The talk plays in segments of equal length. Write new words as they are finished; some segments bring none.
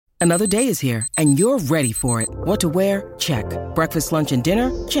Another day is here, and you're ready for it. What to wear? Check. Breakfast, lunch, and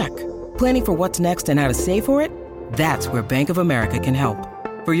dinner? Check. Planning for what's next and how to save for it? That's where Bank of America can help.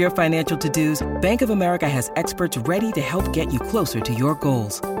 For your financial to-dos, Bank of America has experts ready to help get you closer to your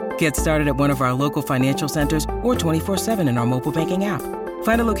goals. Get started at one of our local financial centers or 24/7 in our mobile banking app.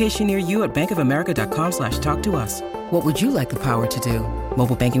 Find a location near you at bankofamerica.com/talktous. What would you like the power to do?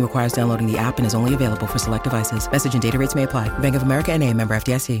 Mobile banking requires downloading the app and is only available for select devices. Message and data rates may apply. Bank of America N.A., member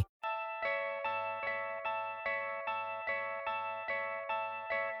FDIC.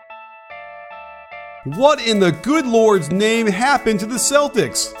 What in the good Lord's name happened to the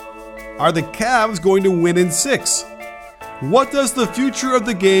Celtics? Are the Cavs going to win in 6? What does the future of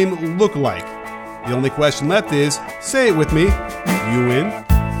the game look like? The only question left is, say it with me, you win.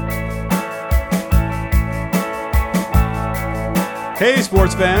 Hey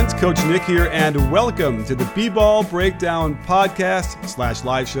sports fans, Coach Nick here, and welcome to the B-Ball Breakdown Podcast /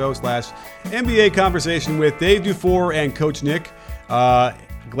 live show / NBA conversation with Dave Dufour and Coach Nick.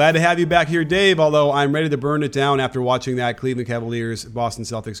 Glad to have you back here, Dave, although I'm ready to burn it down after watching that Cleveland Cavaliers Boston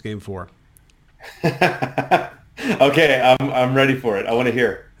Celtics Game 4. Okay, I'm ready for it. I want to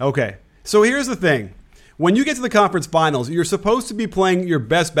hear. Okay, so here's the thing. When you get to the conference finals, you're supposed to be playing your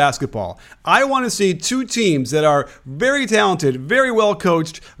best basketball. I want to see two teams that are very talented, very well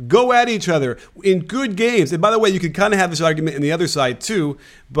coached, go at each other in good games. And by the way, you could kind of have this argument in the other side too,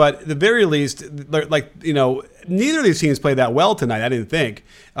 but at the very least, neither of these teams played that well tonight, I didn't think.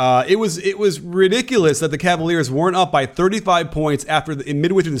 It was ridiculous that the Cavaliers weren't up by 35 points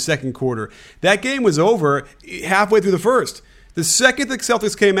midway through the second quarter. That game was over halfway through the first. The second the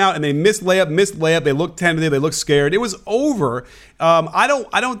Celtics came out and they missed layup, they looked tentative, they looked scared. It was over. I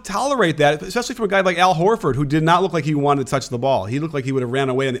don't tolerate that, especially from a guy like Al Horford, who did not look like he wanted to touch the ball. He looked like he would have ran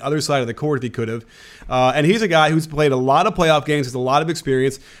away on the other side of the court if he could have. And he's a guy who's played a lot of playoff games, has a lot of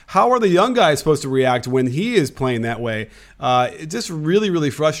experience. How are the young guys supposed to react when he is playing that way? It's just really, really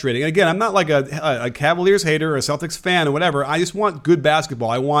frustrating. And again, I'm not like a Cavaliers hater or a Celtics fan or whatever. I just want good basketball.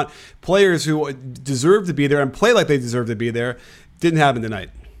 I want players who deserve to be there and play like they deserve to be there. Didn't happen tonight.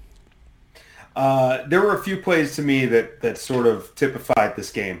 There were a few plays to me that sort of typified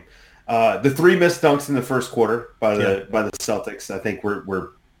this game. The 3 missed dunks in the first quarter by the Celtics, I think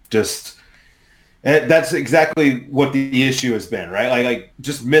were just that's exactly what the issue has been, right? Like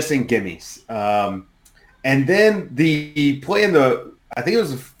just missing gimmies. And then the play I think it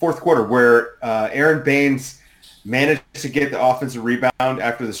was the fourth quarter where Aaron Baines managed to get the offensive rebound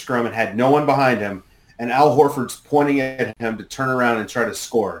after the scrum and had no one behind him, and Al Horford's pointing at him to turn around and try to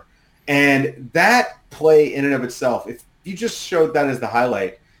score. And that play in and of itself, if you just showed that as the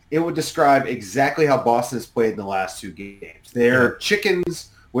highlight, it would describe exactly how Boston has played in the last 2 games. They're chickens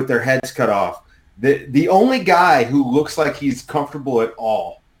with their heads cut off. The only guy who looks like he's comfortable at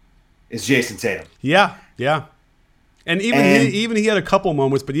all is Jason Tatum. Yeah. And even he had a couple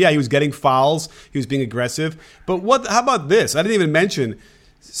moments, but yeah, he was getting fouls. He was being aggressive. But how about this? I didn't even mention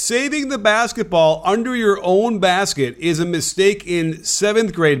saving the basketball under your own basket is a mistake in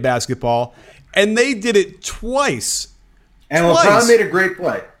 7th grade basketball, and they did it twice. And LeBron made a great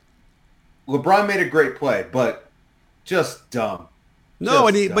play. But just dumb. No,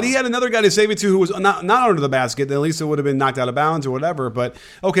 but he had another guy to save it to who was not under the basket. Then at least it would have been knocked out of bounds or whatever. But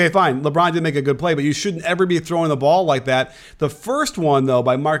okay, fine. LeBron did make a good play, but you shouldn't ever be throwing the ball like that. The first one, though,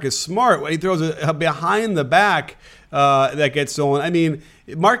 by Marcus Smart, he throws a behind the back that gets stolen. I mean,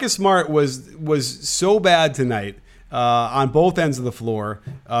 Marcus Smart was so bad tonight. On both ends of the floor,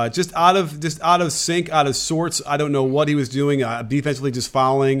 just out of sync, out of sorts. I don't know what he was doing. Defensively, just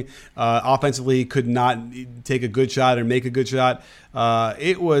fouling. Offensively, could not take a good shot or make a good shot.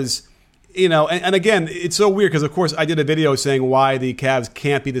 It was, and again, it's so weird because of course I did a video saying why the Cavs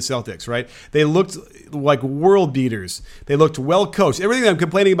can't beat the Celtics. Right? They looked like world beaters. They looked well coached. Everything that I'm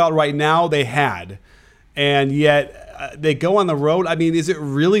complaining about right now, they had, and yet. They go on the road. I mean, is it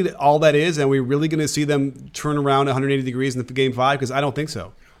really all that is? And are we really going to see them turn around 180 degrees in Game 5? Because I don't think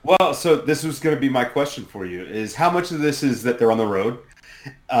so. Well, so this was going to be my question for you, is how much of this is that they're on the road?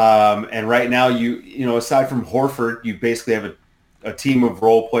 And right now, you aside from Horford, you basically have a team of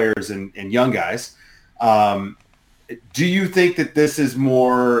role players and young guys. Do you think that this is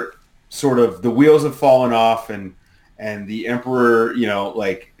more sort of the wheels have fallen off and the emperor,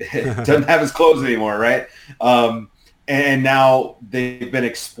 doesn't have his clothes anymore, right? And now they've been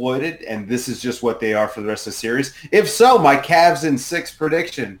exploited, and this is just what they are for the rest of the series. If so, my Cavs in 6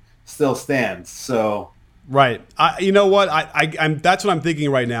 prediction still stands. So, right, you know what? I'm that's what I'm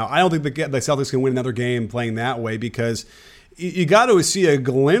thinking right now. I don't think the Celtics can win another game playing that way because you got to see a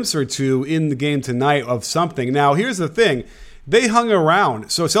glimpse or two in the game tonight of something. Now, here's the thing. they hung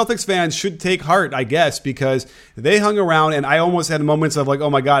around. So Celtics fans should take heart, I guess, because they hung around, and I almost had moments of like, oh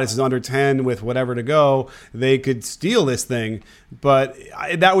my God, this is under 10 with whatever to go. They could steal this thing. But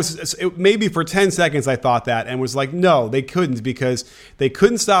maybe for 10 seconds I thought that and was like, no, they couldn't, because they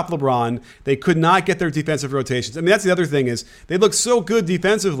couldn't stop LeBron. They could not get their defensive rotations. I mean, that's the other thing is they look so good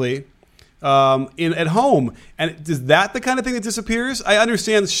defensively at home. And is that the kind of thing that disappears? I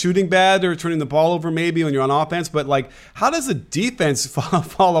understand shooting bad or turning the ball over maybe when you're on offense, but like, how does the defense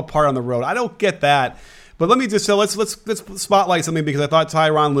fall apart on the road? I don't get that. But let me just say, let's spotlight something, because I thought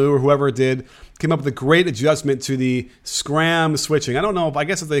Tyronn Lue or whoever it did came up with a great adjustment to the scram switching. I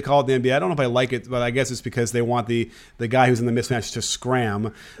guess if they call it the NBA, I don't know if I like it, but I guess it's because they want the guy who's in the mismatch to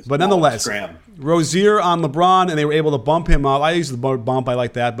scram. But nonetheless, Rozier on LeBron, and they were able to bump him off. I use the bump, I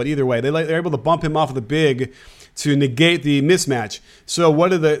like that. But either way, they're able to bump him off of the big to negate the mismatch. So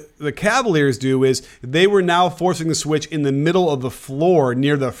what did the Cavaliers do is they were now forcing the switch in the middle of the floor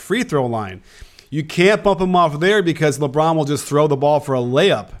near the free throw line. You can't bump him off there because LeBron will just throw the ball for a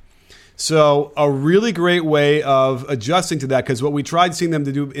layup. So a really great way of adjusting to that, because what we tried seeing them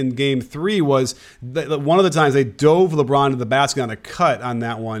to do in Game 3 was one of the times they dove LeBron to the basket on a cut on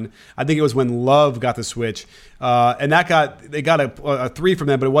that one. I think it was when Love got the switch. And they got a three from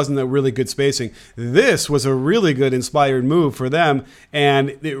them, but it wasn't a really good spacing. This was a really good inspired move for them,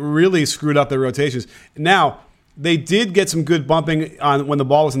 and it really screwed up their rotations. Now, they did get some good bumping on when the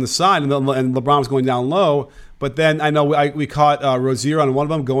ball was in the side and LeBron was going down low. But then I know we caught Rozier on one of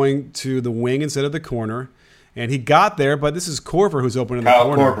them going to the wing instead of the corner. And he got there, but this is Korver who's open in the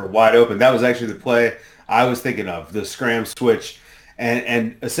corner. Kyle Korver, wide open. That was actually the play I was thinking of, the scram switch.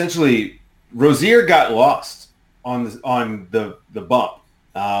 And essentially, Rozier got lost on the bump.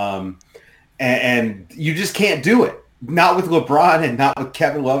 And you just can't do it. Not with LeBron and not with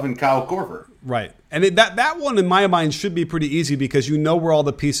Kevin Love and Kyle Korver. Right. And that one, in my mind, should be pretty easy because you know where all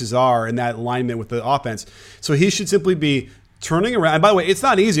the pieces are in that alignment with the offense. So he should simply be turning around. And by the way, it's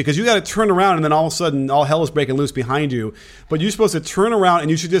not easy because you got to turn around and then all of a sudden all hell is breaking loose behind you. But you're supposed to turn around and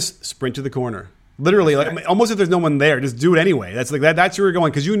you should just sprint to the corner. Literally, like almost if there's no one there, just do it anyway. That's like that. That's where you're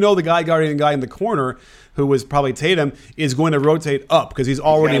going, because you know the guarding guy in the corner, who was probably Tatum, is going to rotate up because he's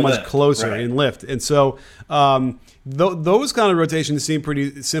already much closer and lift. And so those kind of rotations seem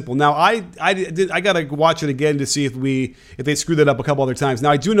pretty simple. Now I got to watch it again to see if they screwed that up a couple other times.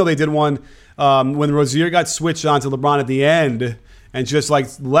 Now I do know they did one when Rozier got switched on to LeBron at the end and just like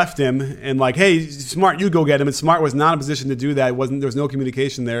left him and like, hey, Smart, you go get him. And Smart was not in a position to do that. There was no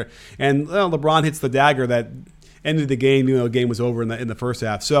communication there. And LeBron hits the dagger that ended the game, even though the game was over in the first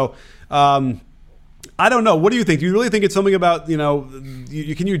half. So I don't know. What do you think? Do you really think it's something about, can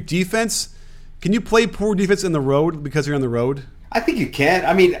you play poor defense in the road because you're on the road? I think you can.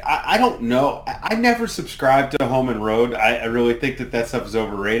 I mean, I don't know. I never subscribed to home and road. I really think that stuff is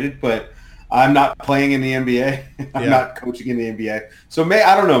overrated, but I'm not playing in the NBA. I'm not coaching in the NBA. So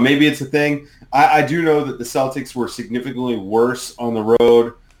I don't know. Maybe it's a thing. I do know that the Celtics were significantly worse on the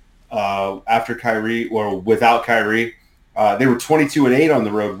road after Kyrie or without Kyrie. They were 22-8 on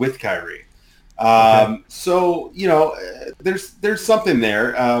the road with Kyrie. Okay. So, there's something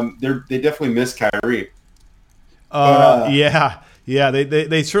there. They definitely miss Kyrie. Yeah.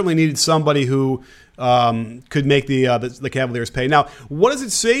 They certainly needed somebody who could make the Cavaliers pay. Now, what does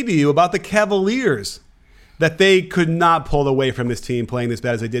it say to you about the Cavaliers that they could not pull away from this team playing this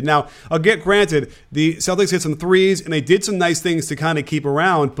bad as they did? Now, I'll get granted, the Celtics hit some threes and they did some nice things to kind of keep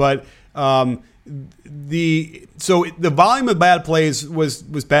around, but the volume of bad plays was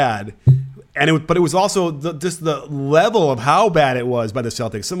bad. But it was also just the level of how bad it was by the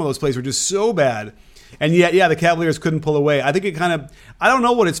Celtics. Some of those plays were just so bad. And yet, the Cavaliers couldn't pull away. I think it kind of, I don't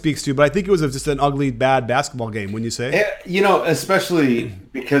know what it speaks to, but I think it was just an ugly, bad basketball game, wouldn't you say? Especially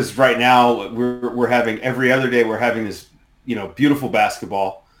because right now we're having, every other day we're having this, beautiful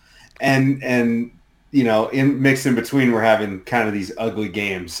basketball. And mixed in between, we're having kind of these ugly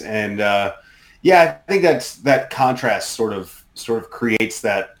games. And I think that contrast sort of creates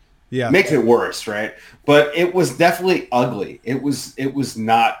that, makes it worse, right? But it was definitely ugly. It was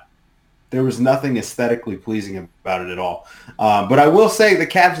not. There was nothing aesthetically pleasing about it at all. But I will say the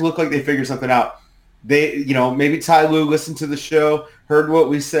Cavs look like they figured something out. They, maybe Ty Lue listened to the show, heard what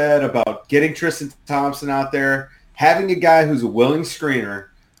we said about getting Tristan Thompson out there, having a guy who's a willing screener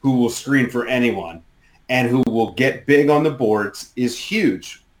who will screen for anyone and who will get big on the boards is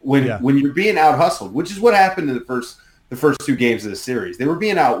huge when you're being out hustled, which is what happened in the first two games of the series. They were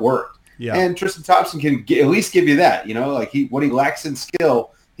being outworked. Yeah. And Tristan Thompson can at least give you that, what he lacks in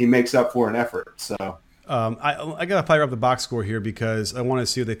skill, he makes up for an effort. So I got to fire up the box score here because I want to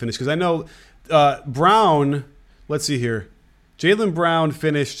see what they finish. Because I know Brown, let's see here. Jaylen Brown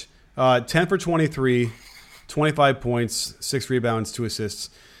finished 10 for 23, 25 points, 6 rebounds, 2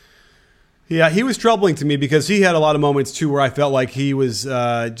 assists. Yeah, he was troubling to me because he had a lot of moments too where I felt like he was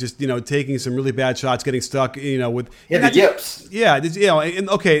just taking some really bad shots, getting stuck. With the yips. Yeah, and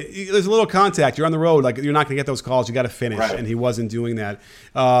okay, there's a little contact. You're on the road, like you're not going to get those calls. You got to finish, right. And he wasn't doing that.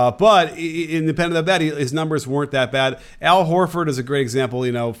 But independent of that, his numbers weren't that bad. Al Horford is a great example.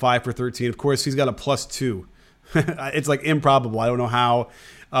 5 for 13. Of course, he's got a +2. It's like improbable. I don't know how.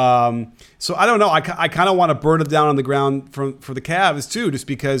 So I don't know. I kind of want to burn it down on the ground for the Cavs too, just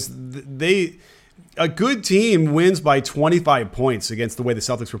because a good team wins by 25 points against the way the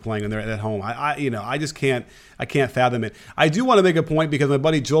Celtics were playing when they're at home. I just can't fathom it. I do want to make a point because my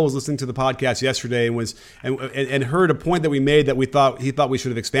buddy Joel was listening to the podcast yesterday and heard a point that we made that he thought we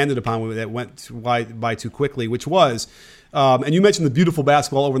should have expanded upon that went by too quickly, which was. And you mentioned the beautiful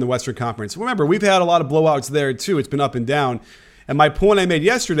basketball over in the Western Conference. Remember, we've had a lot of blowouts there too. It's been up and down. And my point I made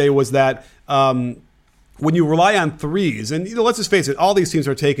yesterday was that when you rely on threes, and let's just face it, all these teams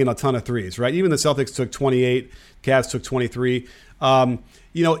are taking a ton of threes, right? Even the Celtics took 28, Cavs took 23.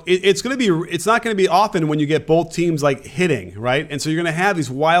 It's not going to be often when you get both teams like hitting, right? And so you're going to have these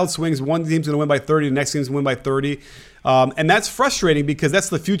wild swings. One team's going to win by 30, the next team's going to win by 30. And that's frustrating because that's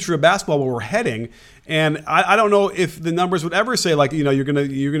the future of basketball where we're heading. And I don't know if the numbers would ever say you're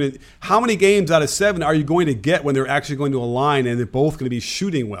gonna how many games out of 7 are you going to get when they're actually going to align and they're both going to be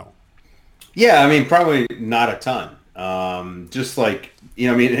shooting well? Yeah, I mean probably not a ton. Just like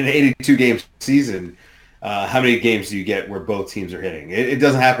in an 82 game season, how many games do you get where both teams are hitting? It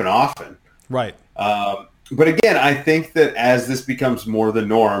doesn't happen often, right? But again, I think that as this becomes more the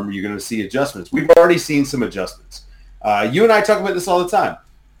norm, you're going to see adjustments. We've already seen some adjustments. You and I talk about this all the time.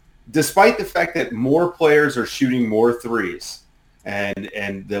 Despite the fact that more players are shooting more threes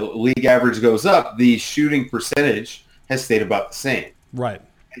and the league average goes up, the shooting percentage has stayed about the same. Right.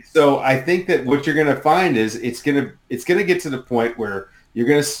 And so I think that what you're going to find is it's going to get to the point where you're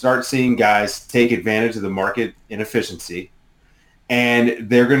going to start seeing guys take advantage of the market inefficiency, and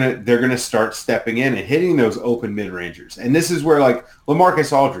they're going to start stepping in and hitting those open mid-rangers. And this is where like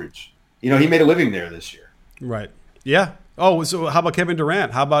LaMarcus Aldridge, he made a living there this year. Right. Yeah. Oh, so how about Kevin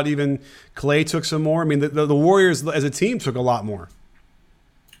Durant? How about even Clay took some more? I mean, the Warriors as a team took a lot more.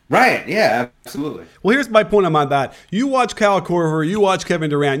 Right. Yeah, absolutely. Well, here's my point on that. You watch Kyle Korver, you watch Kevin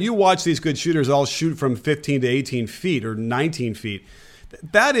Durant, you watch these good shooters all shoot from 15 to 18 feet or 19 feet.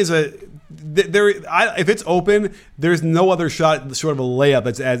 That is if it's open, there's no other shot short of a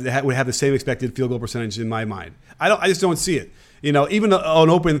layup that would have the same expected field goal percentage in my mind. I just don't see it. Even an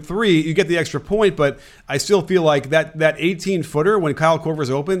open 3, you get the extra point, but I still feel like that 18-footer when Kyle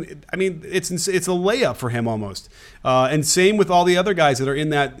Korver's open, I mean, it's a layup for him almost. And same with all the other guys that are in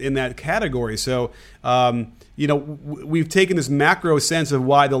that category. So, we've taken this macro sense of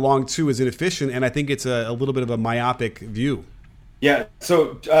why the long 2 is inefficient, and I think it's a little bit of a myopic view. Yeah,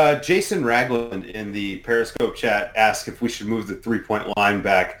 so Jason Ragland in the Periscope chat asked if we should move the three-point line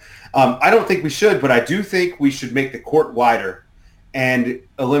back. I don't think we should, but I do think we should make the court wider and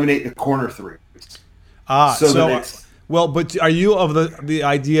eliminate the corner threes. But are you of the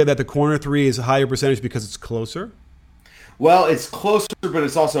idea that the corner 3 is a higher percentage because it's closer? Well, it's closer, but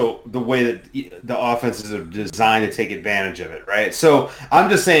it's also the way that the offenses are designed to take advantage of it, right? So I'm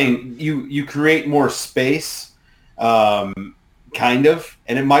just saying you create more space, kind of,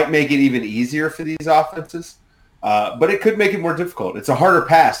 and it might make it even easier for these offenses, but it could make it more difficult. It's a harder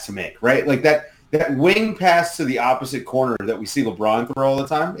pass to make, right? Like that wing pass to the opposite corner that we see LeBron throw all the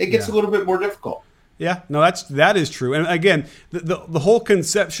time, it gets a little bit more difficult. Yeah, no, that is true. And again, the whole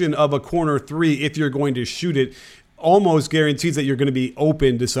conception of a corner 3, if you're going to shoot it, almost guarantees that you're going to be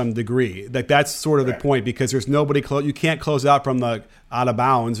open to some degree. Like that's sort of the point, because there's nobody close. You can't close out from the out of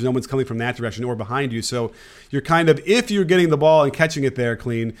bounds. No one's coming from that direction or behind you. So you're kind of, if you're getting the ball and catching it there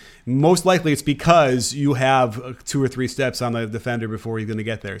clean, most likely it's because you have 2 or 3 steps on the defender before you're going to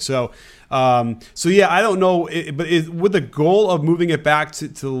get there. So yeah, I don't know. But with the goal of moving it back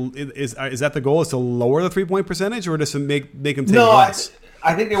to is that the goal, is to lower the 3-point percentage, or just to make them take less?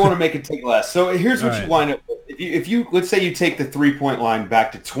 I think they want to make it take less. So here's what you wind up with. If you let's say you take the 3-point line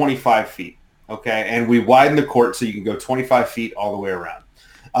back to 25 feet, okay, and we widen the court so you can go 25 feet all the way around.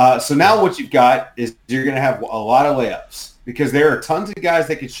 So now what you've got is you're going to have a lot of layups, because there are tons of guys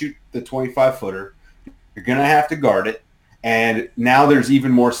that can shoot the 25-footer. You're going to have to guard it, and now there's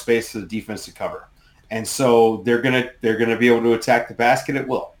even more space for the defense to cover. And so they're going to be able to attack the basket at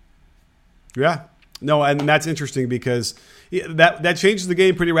will. Yeah. No, and that's interesting because that changes the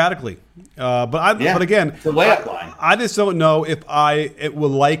game pretty radically. But again, it's a layup line. I just don't know if it will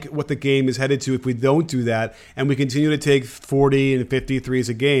like what the game is headed to if we don't do that and we continue to take 40 and 50 threes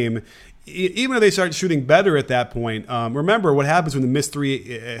a game. Even if they start shooting better at that point, remember what happens when the missed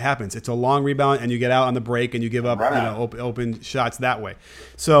three happens. It's a long rebound, and you get out on the break, and you give up open shots that way.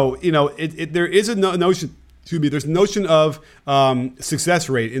 So there is a notion. Excuse me. There's a notion of success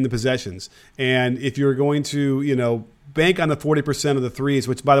rate in the possessions, and if you're going to bank on the 40% of the threes,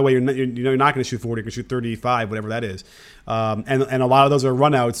 which by the way you're not going to shoot 40, you can shoot 35, whatever that is, and a lot of those are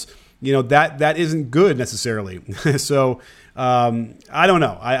runouts. That isn't good necessarily. So. I don't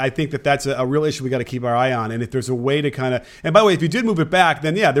know. I think that's a real issue we got to keep our eye on. And if there's a way to kind of, and by the way, if you did move it back,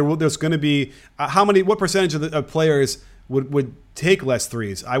 then there's going to be what percentage of players would take less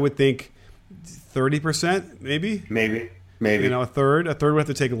threes? I would think 30%, maybe. A third would have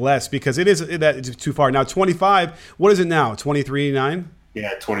to take less because it's too far. Now 25. What is it now? 23.9.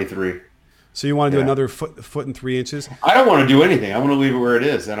 Yeah, 23. So you want to do another foot and 3 inches? I don't want to do anything. I want to leave it where it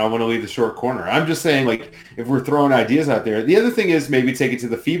is, and I want to leave the short corner. I'm just saying, like, if we're throwing ideas out there. The other thing is maybe take it to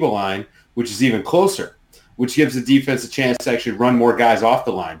the FIBA line, which is even closer, which gives the defense a chance to actually run more guys off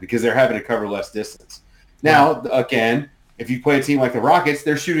the line because they're having to cover less distance. Now, again, if you play a team like the Rockets,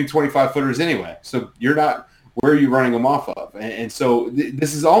 they're shooting 25-footers anyway. So you're not – where are you running them off of? And so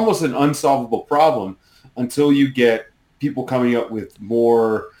this is almost an unsolvable problem until you get people coming up with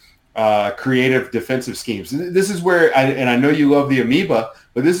more – creative defensive schemes. This is where, I know you love the amoeba,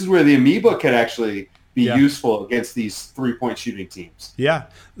 but this is where the amoeba can actually be useful against these three-point shooting teams. Yeah.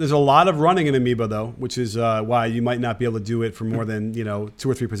 There's a lot of running in amoeba, though, which is why you might not be able to do it for more than 2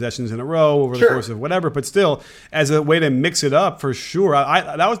 or 3 possessions in a row over the course of whatever. But still, as a way to mix it up, for sure.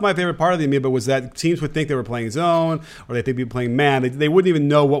 That was my favorite part of the amoeba was that teams would think they were playing zone or they think we were playing man. They wouldn't even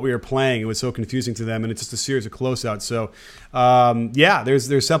know what we were playing. It was so confusing to them, and it's just a series of closeouts. So,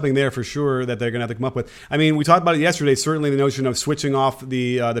 there's something there for sure that they're going to have to come up with. I mean, we talked about it yesterday. Certainly the notion of switching off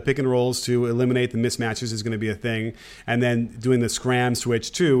the pick and rolls to eliminate the mismatches is going to be a thing, and then doing the scram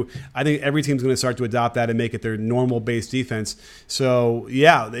switch too. I think every team's going to start to adopt that and make it their normal base defense. So,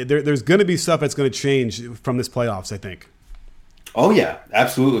 there's going to be stuff that's going to change from this playoffs, I think. Oh, yeah,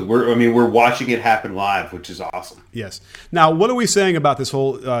 absolutely. We're watching it happen live, which is awesome. Yes. Now, what are we saying about this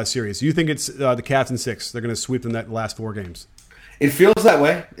whole series? You think it's the Cavs in 6? They're going to sweep them that last 4 games? It feels that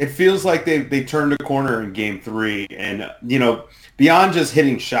way. It feels like they turned a corner in Game 3. And, beyond just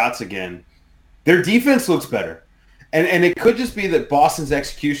hitting shots again, their defense looks better. And it could just be that Boston's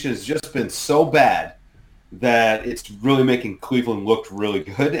execution has just been so bad that it's really making Cleveland look really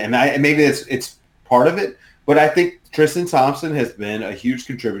good. And maybe it's part of it. But I think Tristan Thompson has been a huge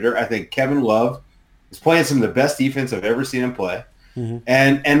contributor. I think Kevin Love is playing some of the best defense I've ever seen him play. Mm-hmm.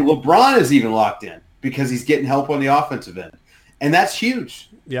 And LeBron is even locked in because he's getting help on the offensive end. And that's huge.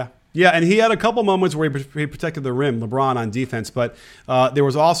 Yeah. Yeah, and he had a couple moments where he protected the rim, LeBron, on defense, but there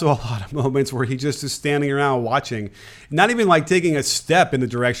was also a lot of moments where he just is standing around watching, not even like taking a step in the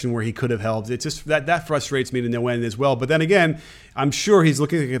direction where he could have helped. It's just that frustrates me to no end as well. But then again, I'm sure he's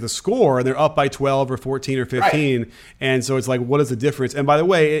looking at the score, and they're up by 12 or 14 or 15, right. And so it's like, what is the difference? And by the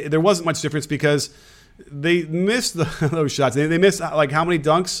way, there wasn't much difference because they missed those shots. They missed, like, how many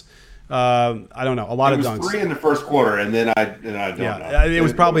dunks? I don't know. A lot of dunks. 3 in the first quarter, and then I don't know. It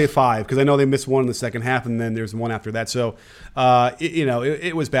was probably a 5 because I know they missed 1 in the second half, and then there's 1 after that. So,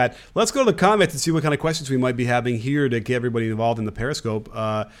 it was bad. Let's go to the comments and see what kind of questions we might be having here to get everybody involved in the Periscope.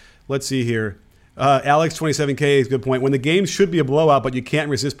 Let's see here. Alex 27K is a good point. When the game should be a blowout, but you can't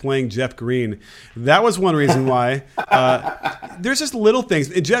resist playing Jeff Green. That was one reason why. There's just little things.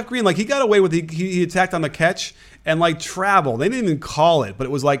 And Jeff Green, like, he got away with he attacked on the catch and like travel. They didn't even call it, but it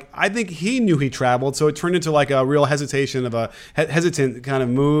was like, I think he knew he traveled, so it turned into like a real hesitant kind of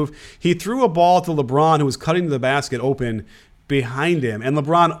move. He threw a ball to LeBron, who was cutting to the basket open behind him, and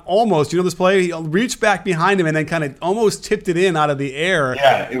LeBron almost, this play, he reached back behind him and then kind of almost tipped it in out of the air.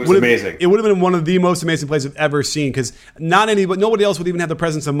 Yeah, it was amazing. It would have been one of the most amazing plays I've ever seen because nobody else would even have the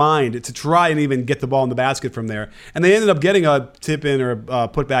presence of mind to try and even get the ball in the basket from there. And they ended up getting a tip in or a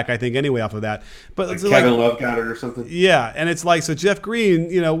put back, I think, anyway off of that. But like Kevin Love got it or something. Yeah, and it's like, so Jeff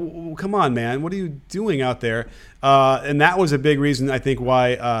Green, come on, man, what are you doing out there? And that was a big reason, I think,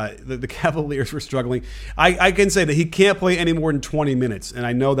 why the Cavaliers were struggling. I can say that he can't play any more than 20 minutes, and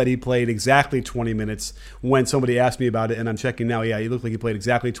I know that he played exactly 20 minutes when somebody asked me about it, and I'm checking now. Yeah, he looked like he played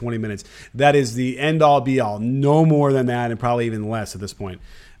exactly 20 minutes. That is the end-all, be-all. No more than that, and probably even less at this point.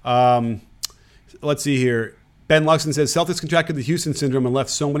 Let's see here. Ben Luxon says, Celtics contracted the Houston syndrome and left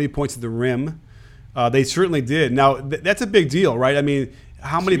so many points at the rim. They certainly did. Now, that's a big deal, right? I mean,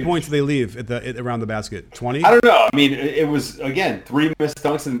 How many points did they leave around the basket? 20? I don't know. I mean, it was, again, 3 missed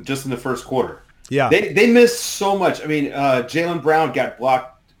dunks just in the first quarter. Yeah. They missed so much. I mean, Jaylen Brown got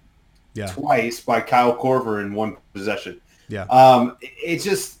blocked twice by Kyle Korver in one possession. Yeah. It's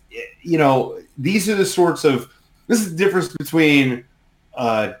just, these are the sorts of – this is the difference between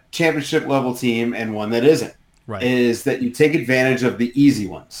a championship-level team and one that isn't. Right. Is that you take advantage of the easy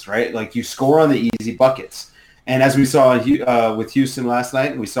ones, right? Like you score on the easy buckets. And as we saw with Houston last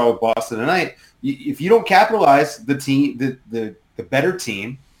night, and we saw with Boston tonight, if you don't capitalize, the team, the better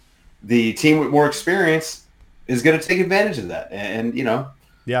team, the team with more experience, is going to take advantage of that. And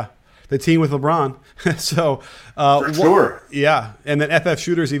yeah, the team with LeBron. So for sure, yeah. And then FF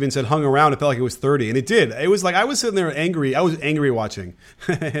Shooters even said hung around. It felt like it was 30, and it did. It was like I was sitting there angry. I was angry watching.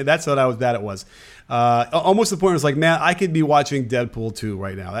 That's what I was. That it was. Almost the point where it's like, man, I could be watching Deadpool 2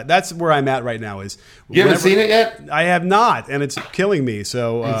 right now. That's where I'm at right now. Is you haven't seen it yet? I have not, and it's killing me.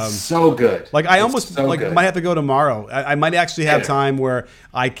 So it's so good. Like I almost might have to go tomorrow. I might actually have time where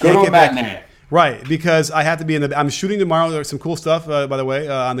I can't go to get back. Matinee. Right, because I have to be in the. I'm shooting tomorrow. There's some cool stuff, by the way,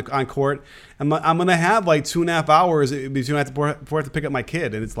 on court. I'm going to have like 2.5 hours before I have to pick up my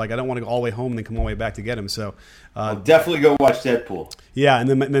kid, and it's like I don't want to go all the way home and then come all the way back to get him. So I'll definitely go watch Deadpool. Yeah, and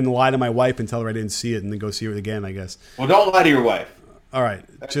then lie to my wife and tell her I didn't see it, and then go see it again, I guess. Well, don't lie to your wife. All right,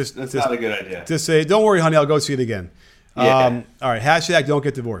 that's not a good idea. Just say, don't worry, honey, I'll go see it again. Yeah. All right, hashtag don't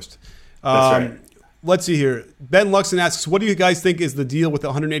get divorced. That's right. Let's see here. Ben Luxon asks, what do you guys think is the deal with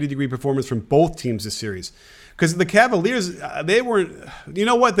the 180-degree performance from both teams this series? Because the Cavaliers, they weren't. You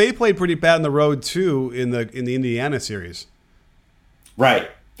know what? They played pretty bad on the road too in the Indiana series.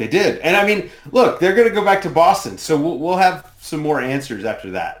 Right, they did. And I mean, look, they're going to go back to Boston, so we'll have some more answers after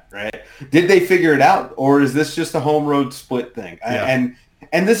that, right? Did they figure it out, or is this just a home road split thing? Yeah.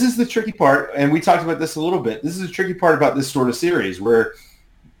 And this is the tricky part, and we talked about this a little bit. This is the tricky part about this sort of series where,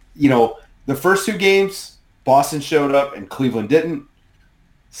 the first 2 games, Boston showed up and Cleveland didn't.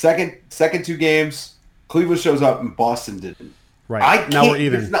 Second 2 games, Cleveland shows up and Boston didn't. Right. Now we're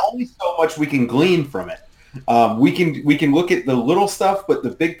even. There's not only so much we can glean from it. We can look at the little stuff, but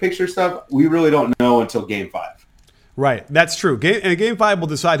the big picture stuff, we really don't know until Game 5. Right. That's true. Game 5 will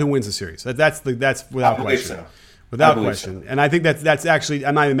decide who wins the series. That's without question. So. Without question. So. And I think that's actually,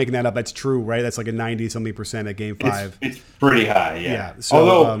 I'm not even making that up. That's true, right? That's like a 90-something% at Game 5. It's pretty high, yeah. Yeah. So,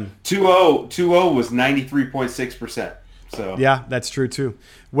 although 2-0 was 93.6%. So yeah, that's true too.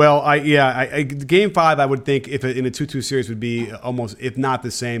 Well, Game 5, I would think if in a 2-2 series would be almost, if not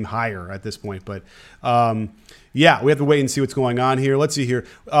the same, higher at this point. But yeah, we have to wait and see what's going on here. Let's see here.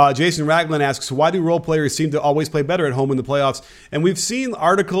 Jason Ragland asks, why do role players seem to always play better at home in the playoffs? And we've seen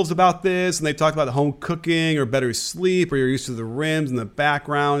articles about this, and they talked about home cooking or better sleep, or you're used to the rims and the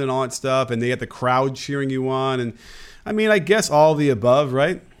background and all that stuff, and they get the crowd cheering you on. And I mean, I guess all of the above,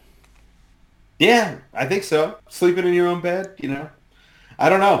 right? Yeah, I think so. Sleeping in your own bed, I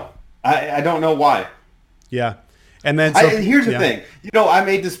don't know. I don't know why. Yeah. And then here's the thing. I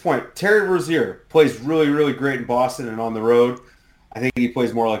made this point. Terry Rozier plays really, really great in Boston and on the road. I think he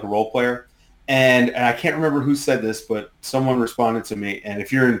plays more like a role player. And I can't remember who said this, but someone responded to me. And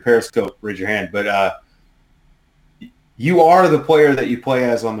if you're in Periscope, raise your hand. But you are the player that you play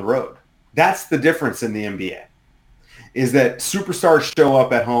as on the road. That's the difference in the NBA, is that superstars show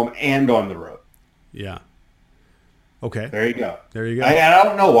up at home and on the road. Yeah. Okay. There you go. I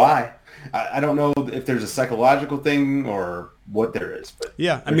don't know why. I don't know if there's a psychological thing or what there is. But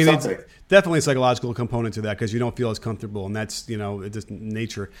yeah, I mean, it's definitely a psychological component to that because you don't feel as comfortable, and that's, it's just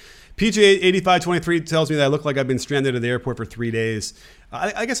nature. PJ8523 tells me that I look like I've been stranded at the airport for 3 days.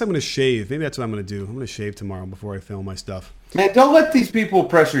 I guess I'm going to shave. Maybe that's what I'm going to do. I'm going to shave tomorrow before I film my stuff. Man, don't let these people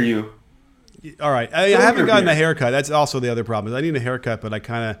pressure you. All right. I haven't gotten a haircut. That's also the other problem. I need a haircut, but I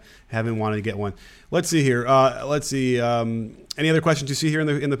kind of haven't wanted to get one. Let's see here. Let's see. Any other questions you see here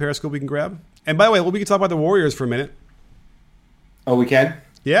in the Periscope we can grab? And by the way, we can talk about the Warriors for a minute. Oh, we can?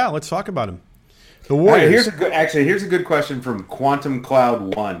 Yeah, let's talk about them. The Warriors. Here's a good question from Quantum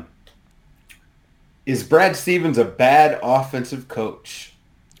Cloud 1. Is Brad Stevens a bad offensive coach?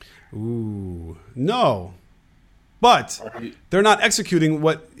 Ooh, no. But they're not executing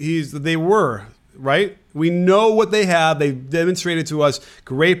what they were, right? We know what they have. They've demonstrated to us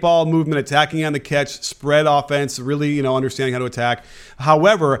great ball movement, attacking on the catch, spread offense, really, understanding how to attack.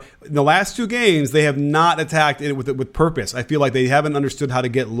 However, in the last 2 games, they have not attacked it with purpose. I feel like they haven't understood how to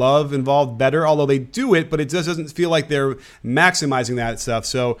get Love involved better, although they do it, but it just doesn't feel like they're maximizing that stuff.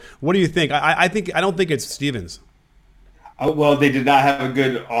 So what do you think? I don't think it's Stevens. Well, they did not have a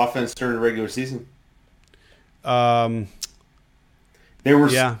good offense during the regular season. They were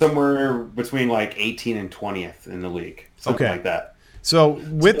somewhere between like 18 and 20th in the league, something like that. So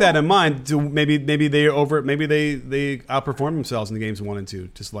with that in mind, maybe they outperform themselves in the games 1 and 2,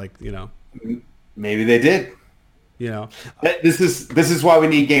 just like Maybe they did. This is why we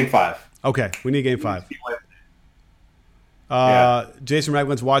need Game 5. Okay, we need Game 5. Jason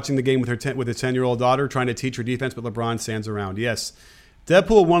Ragland's watching the game with his 10-year-old daughter, trying to teach her defense, but LeBron stands around. Yes.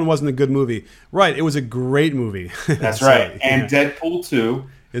 Deadpool 1 wasn't a good movie. Right, it was a great movie. That's right. And Deadpool 2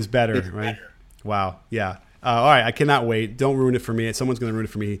 is better, right? Wow, yeah. All right, I cannot wait. Don't ruin it for me. Someone's going to ruin it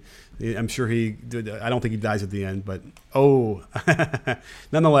for me. I'm sure I don't think he dies at the end, but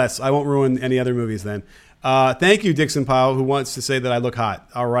nonetheless, I won't ruin any other movies then. Thank you, Dixon Powell, who wants to say that I look hot.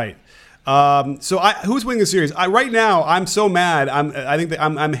 All right. Who's winning the series? Right now, I'm so mad. I think that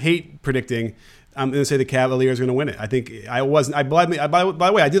I'm hate predicting. I'm going to say the Cavaliers are going to win it. I think I wasn't. By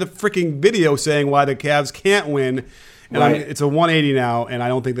the way, I did a freaking video saying why the Cavs can't win, and it's a 180 now, and I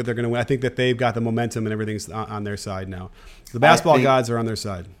don't think that they're going to win. I think that they've got the momentum and everything's on their side now. The basketball gods are on their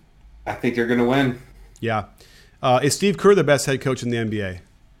side. I think they're going to win. Yeah. Is Steve Kerr the best head coach in the NBA?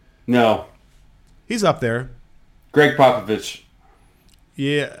 No. He's up there. Greg Popovich.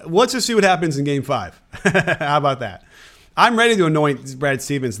 Yeah. Let's just see what happens in Game 5. How about that? I'm ready to anoint Brad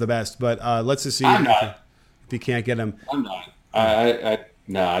Stevens the best, but let's just see if you can't get him. I'm not.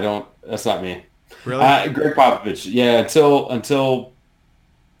 No, I don't. That's not me. Really? Greg Popovich. Yeah, until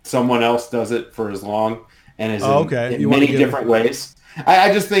someone else does it for as long and is in many different ways.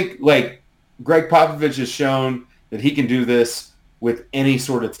 I just think, like, Greg Popovich has shown that he can do this with any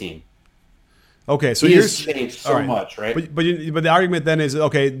sort of team. Okay, so he's changed so much, right? But the argument then is,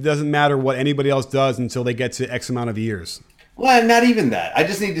 okay, it doesn't matter what anybody else does until they get to X amount of years. Well, not even that. I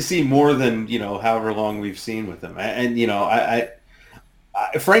just need to see more than, however long we've seen with him. And,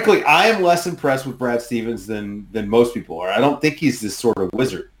 frankly, I am less impressed with Brad Stevens than most people are. I don't think he's this sort of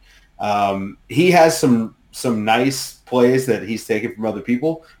wizard. He has some nice plays that he's taken from other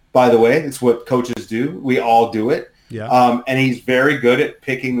people. By the way, it's what coaches do. We all do it. Yeah. And he's very good at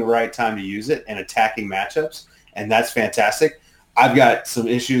picking the right time to use it and attacking matchups, and that's fantastic. I've got some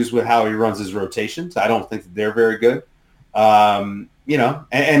issues with how he runs his rotations. I don't think that they're very good. And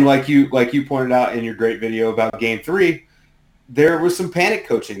like you pointed out in your great video about Game 3, there was some panic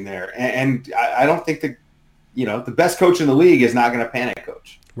coaching there, and I don't think that the best coach in the league is not going to panic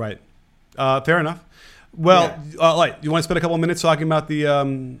coach. Right. Fair enough. Well, you want to spend a couple of minutes talking about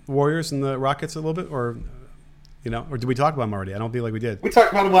the Warriors and the Rockets a little bit, or did we talk about them already? I don't feel like we did. We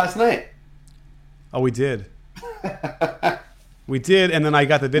talked about them last night. Oh, we did. We did, and then I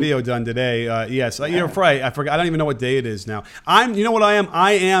got the video done today. Yes, you're right. I forgot. I don't even know what day it is now. You know what I am?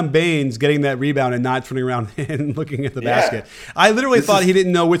 I am Baines getting that rebound and not turning around and looking at the basket. I literally thought he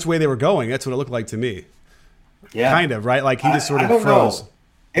didn't know which way they were going. That's what it looked like to me. Yeah, kind of, right? Like he just sort of froze. Know.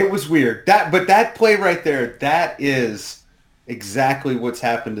 It was weird. But that play right there, that is exactly what's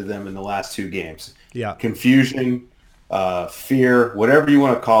happened to them in the last 2 games. Yeah. Confusion, fear, whatever you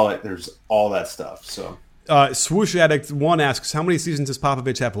want to call it. There's all that stuff. So, Swoosh Addict 1 asks, how many seasons does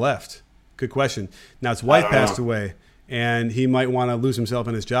Popovich have left? Good question. Now, his wife passed away, and he might want to lose himself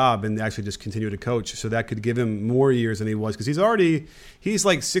in his job and actually just continue to coach. So that could give him more years than he was, because he's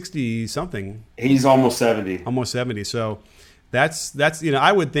like 60-something. He's almost 70. Almost 70. So that's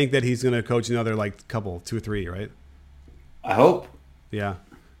I would think that he's going to coach another couple, 2 or 3, right? I hope. Yeah.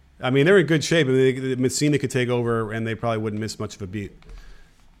 I mean, they're in good shape. I mean, Messina could take over, and they probably wouldn't miss much of a beat.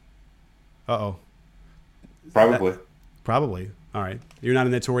 Uh-oh. Probably. Probably. All right. You're not a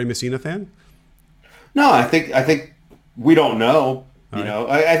Notori Messina fan? No, I think we don't know.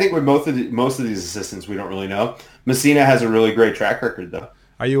 I think with most of these assistants, we don't really know. Messina has a really great track record, though.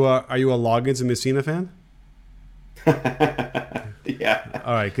 Are you a Loggins and Messina fan? Yeah.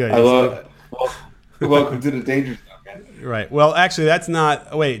 All right. Good. Welcome to the danger zone. Right. Well, actually, that's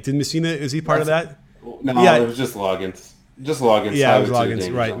not. Wait, did Messina? Is he part of that? No, yeah. It was just Loggins. Just Loggins. Yeah, it was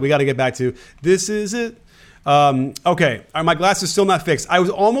Loggins. Right. We got to get back to this. Is it? Okay. My glass is still not fixed. I was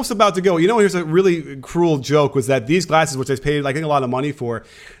almost about to go. Here's a really cruel joke: was that these glasses, which I paid, I think, a lot of money for,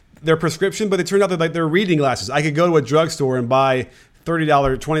 they're prescription, but it turned out that they're reading glasses. I could go to a drugstore and buy $30,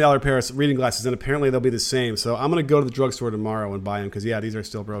 $20 pair of reading glasses, and apparently they'll be the same. So I'm going to go to the drugstore tomorrow and buy them because, these are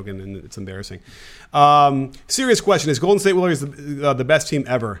still broken, and it's embarrassing. Serious question. Is Golden State Warriors the best team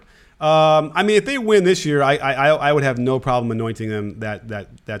ever? I mean, if they win this year, I would have no problem anointing them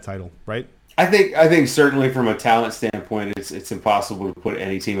that title, right? I think certainly from a talent standpoint, it's impossible to put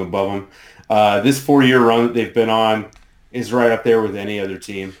any team above them. This 4-year run that they've been on is right up there with any other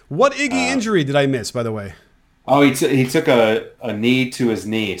team. What Iggy injury did I miss, by the way? Oh, he took a knee to his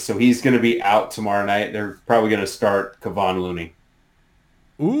knee, so he's going to be out tomorrow night. They're probably going to start Kevon Looney.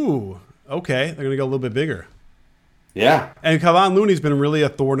 Ooh, okay. They're going to go a little bit bigger. Yeah. And Kevon Looney's been really a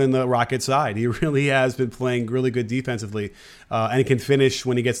thorn in the Rockets' side. He really has been playing really good defensively, and he can finish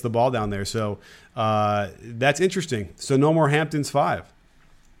when he gets the ball down there. So that's interesting. So no more Hamptons 5.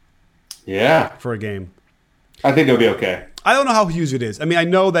 Yeah. For a game. I think it'll be okay. I don't know how huge it is. I mean, I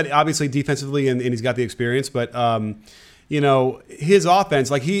know that obviously defensively and he's got the experience, but his offense,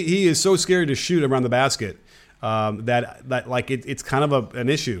 like he is so scared to shoot around the basket that like it's kind of an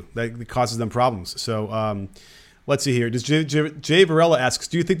issue that causes them problems. So let's see here. Does Jay Varela asks,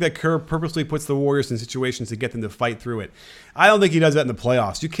 do you think that Kerr purposely puts the Warriors in situations to get them to fight through it? I don't think he does that in the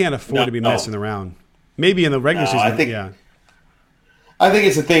playoffs. You can't afford to be messing around. Maybe in the regular season. I think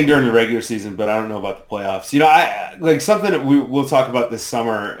it's a thing during the regular season, but I don't know about the playoffs. I like something that we'll talk about this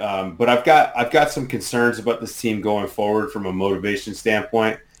summer. But I've got some concerns about this team going forward from a motivation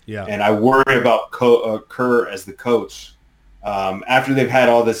standpoint. Yeah, and I worry about Kerr as the coach after they've had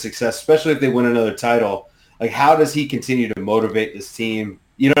all this success, especially if they win another title. Like, how does he continue to motivate this team?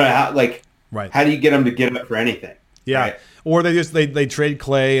 How do you get them to get up for anything? Yeah. Right? Or they trade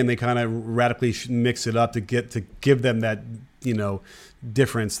Clay and they kind of radically mix it up to give them that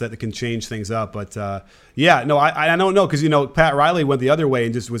difference that can change things up. But I don't know, because Pat Riley went the other way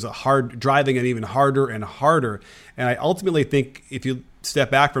and just was driving it even harder and harder. And I ultimately think if you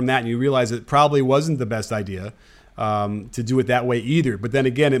step back from that and you realize it probably wasn't the best idea to do it that way either. But then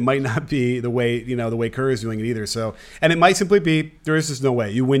again, it might not be the way Kerr is doing it either. So, and it might simply be there is just no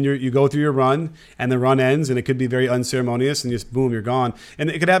way. You go through your run and the run ends, and it could be very unceremonious and just boom, you're gone. And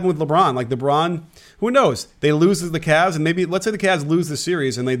it could happen with LeBron. Like LeBron, who knows? They lose to the Cavs, and maybe let's say the Cavs lose the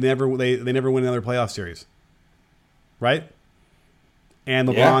series and they never win another playoff series, right? And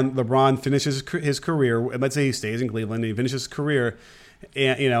LeBron finishes his career. Let's say he stays in Cleveland and he finishes his career.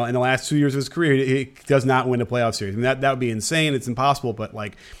 And in the last 2 years of his career, he does not win a playoff series. I mean, that would be insane. It's impossible. But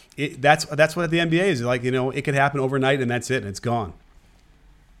that's what the NBA is like. It could happen overnight, and that's it, and it's gone.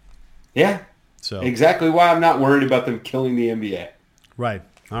 Yeah. So exactly why I'm not worried about them killing the NBA. Right.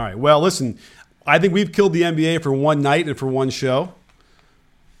 All right. Well, listen, I think we've killed the NBA for one night and for one show.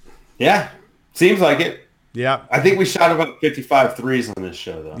 Yeah. Seems like it. Yeah, I think we shot about 55 threes on this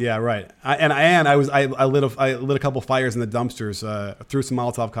show, though. Yeah, right. I lit a couple fires in the dumpsters, threw some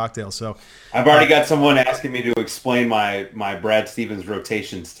Molotov cocktails. So I've already got someone asking me to explain my Brad Stevens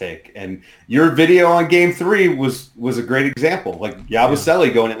rotations take, and your video on Game 3 was a great example. Like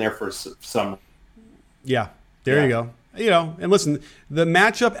Yabusele going in there for some. Yeah, there you go. And listen, the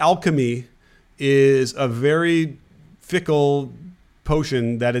matchup alchemy is a very fickle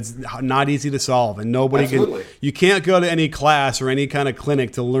potion that it's not easy to solve, and you can't go to any class or any kind of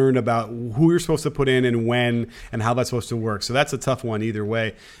clinic to learn about who you're supposed to put in and when and how that's supposed to work. So that's a tough one either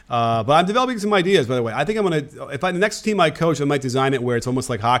way. But I'm developing some ideas, by the way. I think I'm going to, the next team I coach, I might design it where it's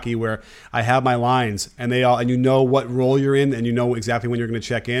almost like hockey, where I have my lines and you know what role you're in, and you know exactly when you're going to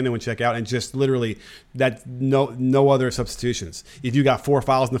check in and when check out, and just literally that no other substitutions. If you got 4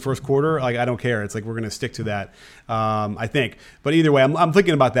 fouls in the first quarter, like, I don't care. It's like we're going to stick to that. I think. But either way, I'm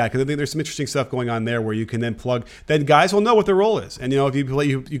thinking about that, because I think there's some interesting stuff going on there where you can then then guys will know what their role is. And, if you play,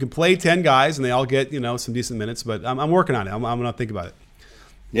 you can play 10 guys and they all get, some decent minutes, but I'm working on it. I'm going to think about it.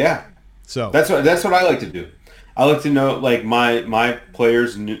 Yeah. So that's what I like to do. I like to know, like, my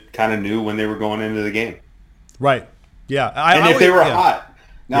players kind of knew when they were going into the game. Right. Yeah. And if they were hot.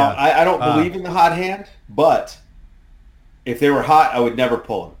 Now, I don't believe in the hot hand, but if they were hot, I would never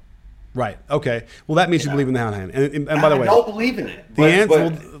pull them. Right. Okay. Well, that means you believe in the hot hand. And by the way, I don't believe in it.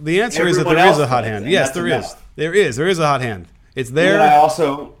 The answer is that there is a hot hand. Yes, there is. There is a hot hand. It's there. And I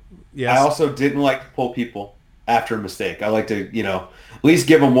also didn't like to pull people after a mistake. I like to, at least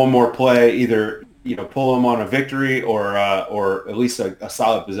give them one more play, either pull them on a victory or at least a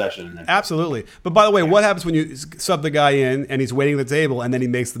solid possession. Absolutely. But by the way, what happens when you sub the guy in and he's waiting at the table and then he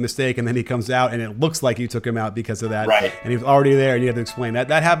makes the mistake and then he comes out and it looks like you took him out because of that. Right. And he's already there and you have to explain that.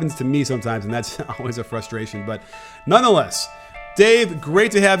 That happens to me sometimes, and that's always a frustration. But nonetheless, Dave,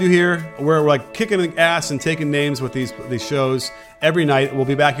 great to have you here. We're like kicking ass and taking names with these shows every night. We'll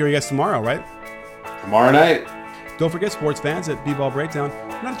be back here, I guess, tomorrow, right? Tomorrow night. Don't forget, sports fans, at B-Ball Breakdown,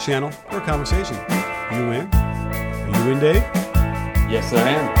 we're not a channel, we're a conversation. You in? Are you in, Dave? Yes, I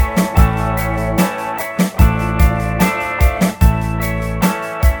am.